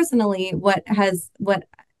me personally, what has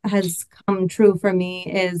come true for me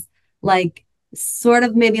is like sort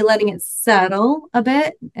of maybe letting it settle a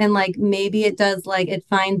bit, and like maybe it does, like it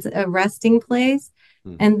finds a resting place.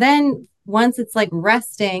 And then once it's like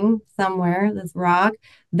resting somewhere, this rock,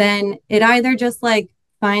 then it either just like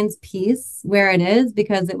finds peace where it is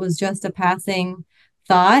because it was just a passing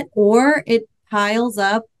thought, or it piles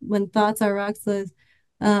up when thoughts are rocks.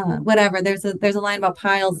 Whatever. There's a line about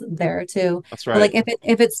piles there too. That's But right. like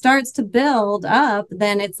if it starts to build up,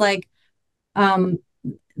 then it's like um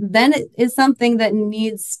then it is something that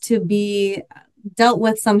needs to be dealt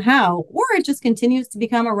with somehow, or it just continues to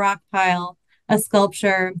become a rock pile, a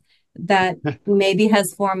sculpture that maybe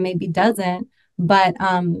has form, maybe doesn't, but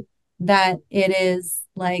that it is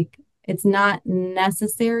like it's not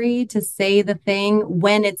necessary to say the thing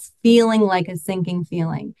when it's feeling like a sinking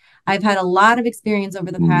feeling. I've had a lot of experience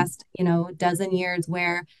over the past, dozen years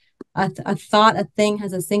where a thought, a thing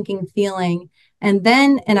has a sinking feeling, and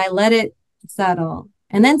I let it settle.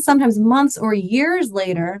 And then sometimes months or years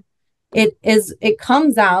later, it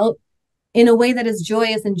comes out in a way that is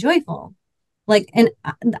joyous and joyful. Like, and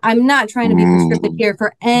I'm not trying to be prescriptive here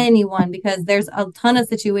for anyone, because there's a ton of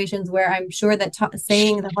situations where I'm sure that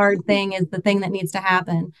saying the hard thing is the thing that needs to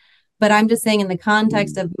happen. But I'm just saying, in the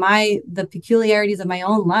context of the peculiarities of my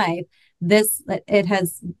own life, it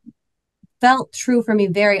has felt true for me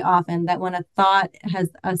very often that when a thought has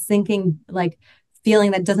a sinking like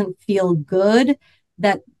feeling that doesn't feel good,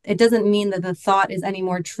 that it doesn't mean that the thought is any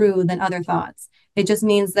more true than other thoughts. It just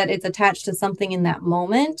means that it's attached to something in that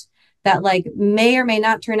moment that like may or may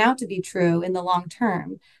not turn out to be true in the long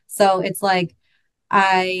term. So it's like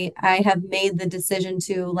I have made the decision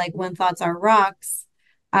to, like, when thoughts are rocks,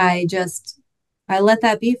 I just I let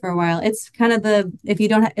that be for a while. It's kind of if you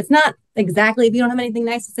don't it's not exactly, if you don't have anything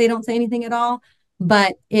nice to say, don't say anything at all,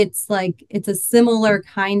 but it's like it's a similar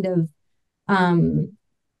kind of um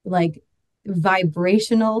like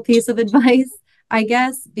vibrational piece of advice, I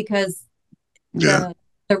guess, because Yeah.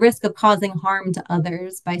 the risk of causing harm to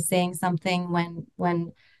others by saying something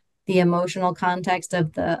when the emotional context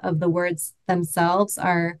of the words themselves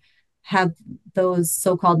have those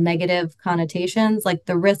so-called negative connotations, like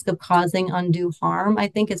the risk of causing undue harm, I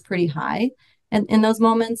think, is pretty high in those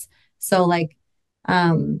moments. So like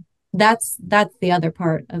that's the other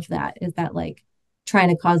part of that, is that like trying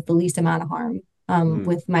to cause the least amount of harm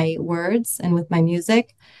with my words and with my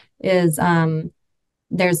music is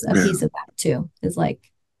there's a piece of that too, is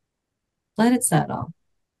like let it settle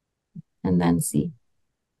and then see.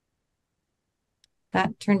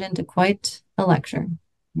 That turned into quite a lecture.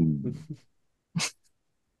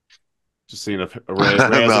 Just seeing if Ray has No,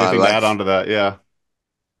 I anything to like. add on to that. Yeah.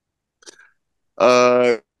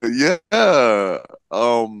 Yeah.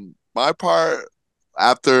 My part,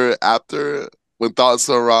 after when thoughts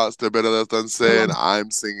are rocks, they're better left unsaid. I'm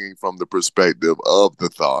singing from the perspective of the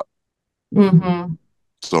thought. Mm-hmm.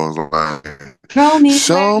 So it's like, Show me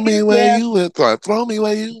show me where where. you went, throw me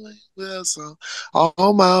where you went, so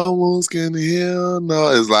all my wounds can heal.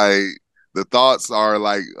 No, it's like the thoughts are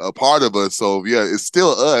like a part of us. So yeah, it's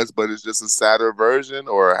still us, but it's just a sadder version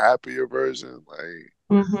or a happier version. Like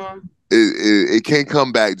Mm-hmm. it can't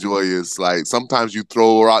come back joyous. Like sometimes you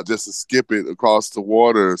throw a rock just to skip it across the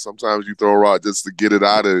water. Sometimes you throw a rock just to get it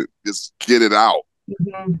out just get it out.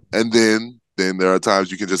 Mm-hmm. And then there are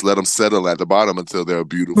times you can just let them settle at the bottom until they're a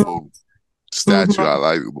beautiful statue. I Mm-hmm.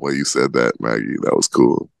 like the way you said that, Maggie. That was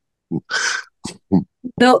cool.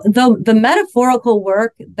 The metaphorical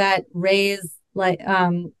work that Ray's like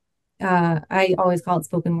I always call it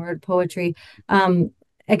spoken word poetry,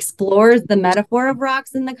 explores the metaphor of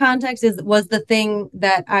rocks in the context was the thing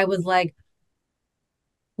that I was like,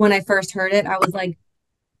 when I first heard it, I was like,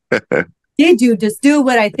 did you just do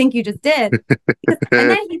what I think you just did? And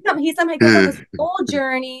then he somehow goes on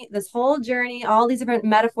this whole journey, all these different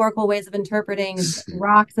metaphorical ways of interpreting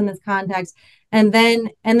rocks in this context. And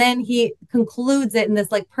then he concludes it in this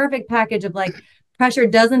like perfect package of like, pressure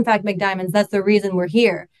does in fact make diamonds. That's the reason we're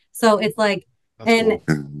here. So it's like, That's and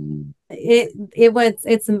cool.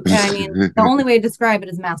 I mean, the only way to describe it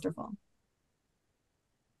is masterful.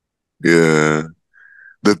 Yeah.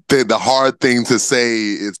 The hard thing to say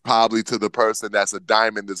is probably to the person that's a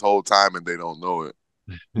diamond this whole time and they don't know it.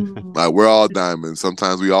 Like, we're all diamonds.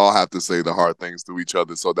 Sometimes we all have to say the hard things to each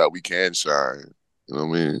other so that we can shine. You know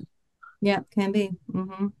what I mean? Yeah, can be.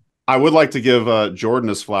 I would like to give Jordan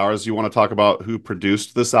his flowers. You want to talk about who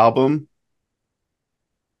produced this album?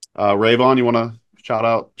 Rayvon, you want to shout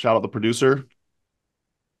out the producer?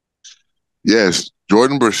 Yes,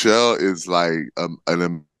 Jordan Burchell is like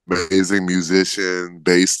an amazing musician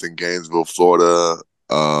based in Gainesville, Florida.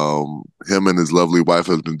 Him and his lovely wife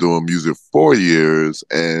has been doing music for years,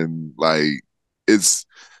 and like it's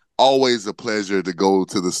always a pleasure to go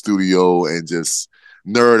to the studio and just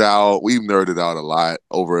nerd out. We've nerded out a lot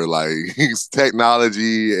over like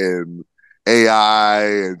technology and AI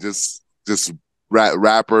and just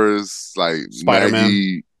rappers like Spider-Man.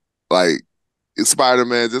 Maggie, like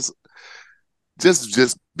Spider-Man, just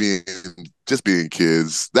being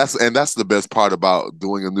kids. That's the best part about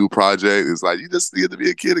doing a new project is like you just get to be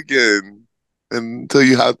a kid again until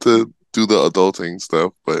you have to do the adulting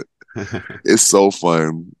stuff. But it's so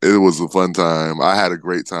fun. It was a fun time. I had a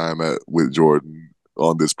great time with Jordan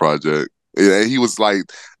on this project. And he was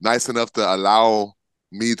like nice enough to allow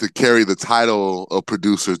me to carry the title of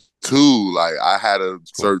producer too. Like I had a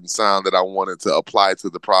certain sound that I wanted to apply to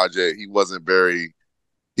the project. He wasn't greedy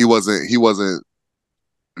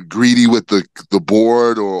with the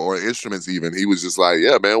board or instruments even. He was just like,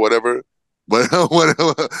 yeah, man, whatever. But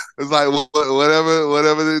whatever, it's like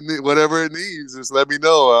whatever it needs, just let me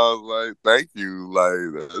know. I was like, thank you,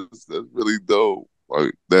 like that's really dope.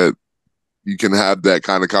 Like that you can have that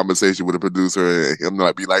kind of conversation with a producer and him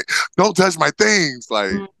not be like, don't touch my things.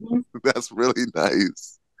 Like that's really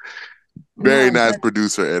nice. Very nice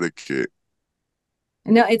producer etiquette.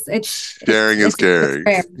 No, it's sharing is caring.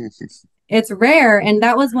 It's rare, and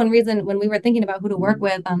that was one reason when we were thinking about who to work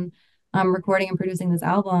with on recording and producing this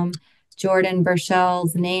album. Jordan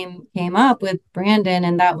Burchell's name came up with Brandon,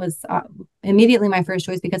 and that was immediately my first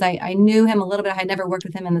choice because I knew him a little bit. I had never worked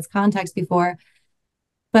with him in this context before,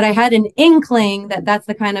 but I had an inkling that that's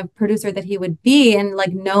the kind of producer that he would be, and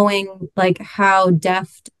like knowing like how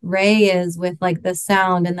deft Ray is with like the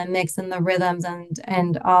sound and the mix and the rhythms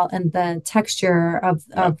and all and the texture of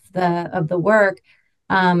the work.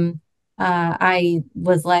 I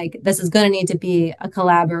was like, this is going to need to be a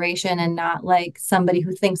collaboration and not like somebody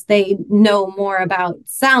who thinks they know more about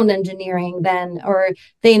sound engineering than, or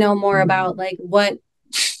they know more about like what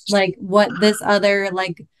this other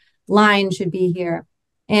like line should be here.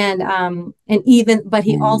 But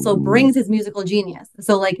he also brings his musical genius.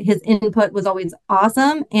 So like his input was always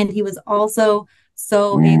awesome. And he was also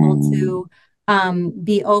so able to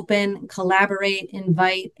be open, collaborate,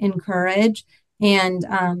 invite, encourage, and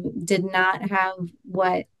did not have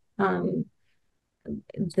what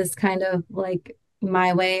this kind of like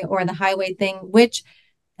my way or the highway thing, which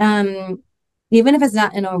even if it's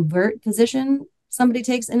not an overt position somebody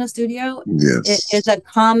takes in a studio, it is a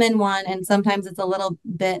common one, and sometimes it's a little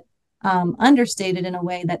bit understated in a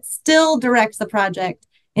way that still directs the project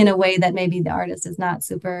in a way that maybe the artist is not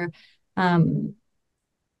super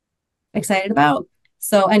excited about.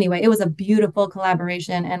 So anyway, it was a beautiful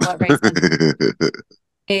collaboration, and what Ray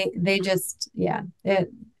said, they just, yeah,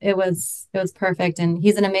 it was perfect. And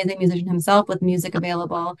he's an amazing musician himself with music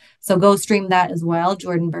available. So go stream that as well,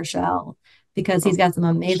 Jordan Burchell, because he's got some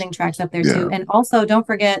amazing tracks up there too. And also don't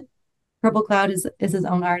forget, Purple Kloud is his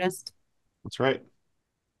own artist. That's right.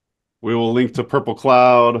 We will link to Purple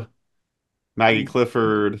Kloud, Maggie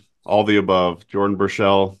Clifford, all the above, Jordan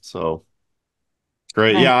Burchell. So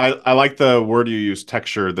great. Yeah, I like the word you use,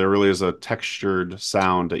 texture. There really is a textured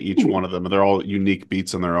sound to each one of them. They're all unique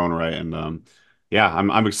beats in their own right. And yeah,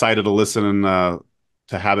 I'm excited to listen and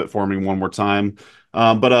to Habit Forming one more time.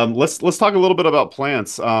 But let's talk a little bit about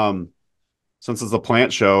plants. Since it's a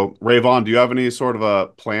plant show, Rayvon, do you have any sort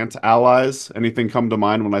of plant allies? Anything come to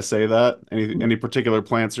mind when I say that? Any particular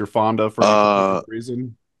plants you're fond of for any particular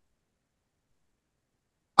reason?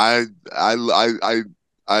 I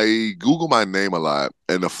Google my name a lot,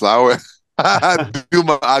 and the flower I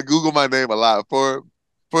Google my name a lot for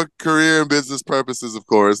career and business purposes, of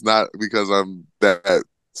course, not because I'm that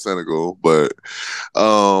cynical, but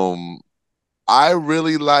I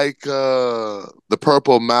really like the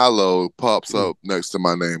purple mallow pops up next to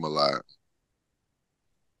my name a lot.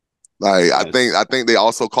 Like I think they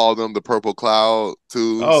also call them the purple cloud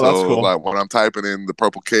too. Oh, so that's cool. Like when I'm typing in the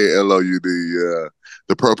purple Kloud, the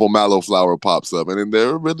the purple mallow flower pops up, and then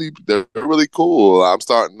they're really cool. I'm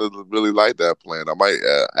starting to really like that plant. I might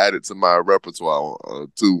add it to my repertoire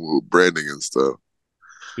too, branding and stuff.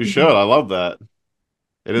 You should. I love that.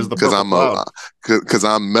 It is the Cause purple cloud. cause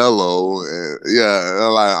I'm mellow, and yeah,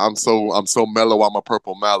 like I'm so mellow. I'm a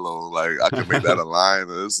purple mallow. Like I can make that a line.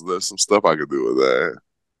 There's some stuff I could do with that.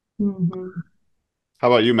 How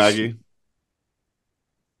about you, Maggie?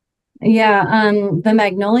 Yeah, the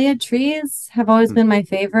magnolia trees have always been my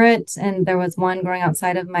favorite, and there was one growing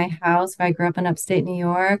outside of my house where I grew up in upstate New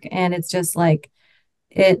York, and it's just like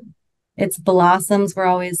it its blossoms were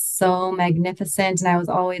always so magnificent, and I was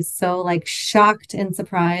always so like shocked and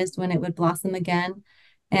surprised when it would blossom again.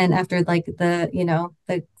 And after like the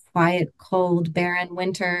quiet, cold, barren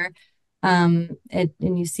winter, and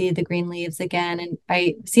you see the green leaves again. And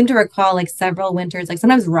I seem to recall like several winters, like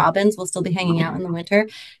sometimes robins will still be hanging out in the winter,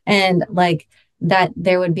 and like that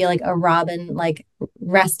there would be like a robin like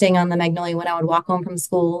resting on the magnolia when I would walk home from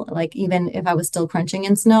school, like even if I was still crunching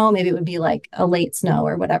in snow, maybe it would be like a late snow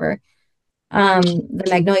or whatever. The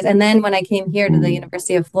magnolias. And then when I came here to the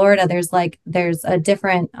University of Florida, there's a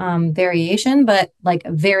different variation, but like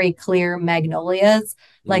very clear magnolias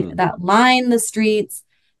like that line the streets.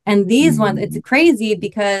 And these ones, it's crazy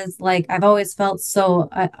because like I've always felt so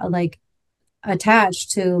like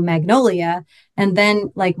attached to magnolia. And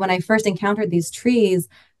then like when I first encountered these trees,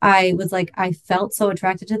 I was like, I felt so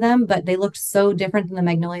attracted to them, but they looked so different than the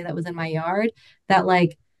magnolia that was in my yard that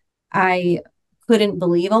like I couldn't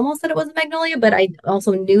believe almost that it was a magnolia, but I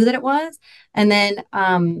also knew that it was. And then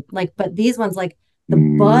like, but these ones, like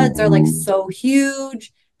the buds are like so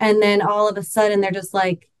huge, and then all of a sudden they're just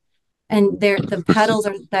like, and the petals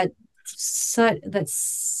are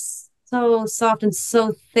that's so soft and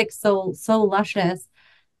so thick, so luscious.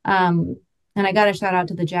 And I got to shout out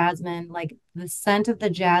to the jasmine. Like the scent of the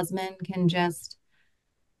jasmine can just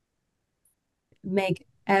make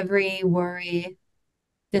every worry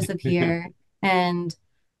disappear. And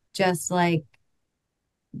just like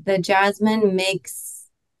the jasmine makes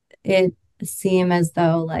it seem as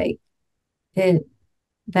though like that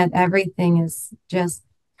everything is just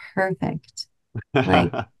perfect.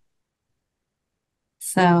 Like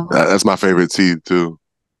so That's my favorite tea too.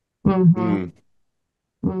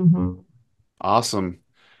 Awesome.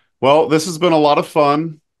 Well, this has been a lot of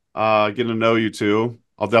fun getting to know you two.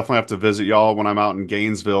 I'll definitely have to visit y'all when I'm out in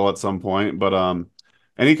Gainesville at some point. But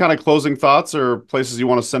any kind of closing thoughts or places you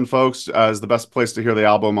want to send folks as the best place to hear the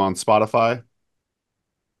album on Spotify?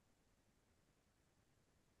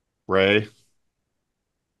 Ray?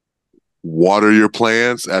 Water your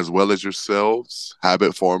plants as well as yourselves.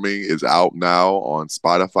 Habit Forming is out now on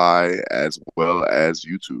Spotify as well as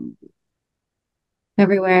YouTube.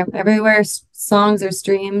 Everywhere songs are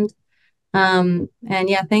streamed. And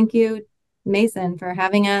yeah, thank you, Mason, for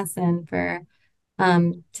having us and for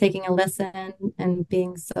taking a listen and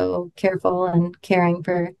being so careful and caring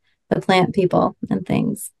for the plant people and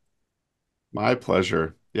things. My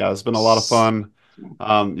pleasure. Yeah, it's been a lot of fun.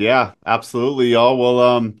 Yeah, absolutely,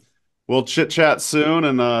 y'all. We'll chit chat soon,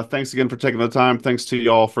 and thanks again for taking the time. Thanks to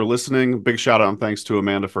y'all for listening. Big shout out and thanks to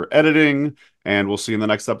Amanda for editing, and we'll see you in the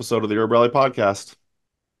next episode of the HerbRally Podcast.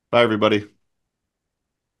 Bye, everybody.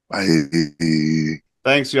 Bye.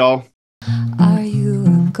 Thanks, y'all. Are you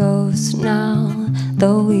a ghost now?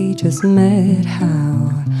 Though we just met, how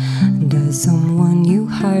does someone you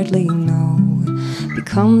hardly know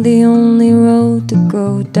become the only road to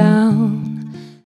go down?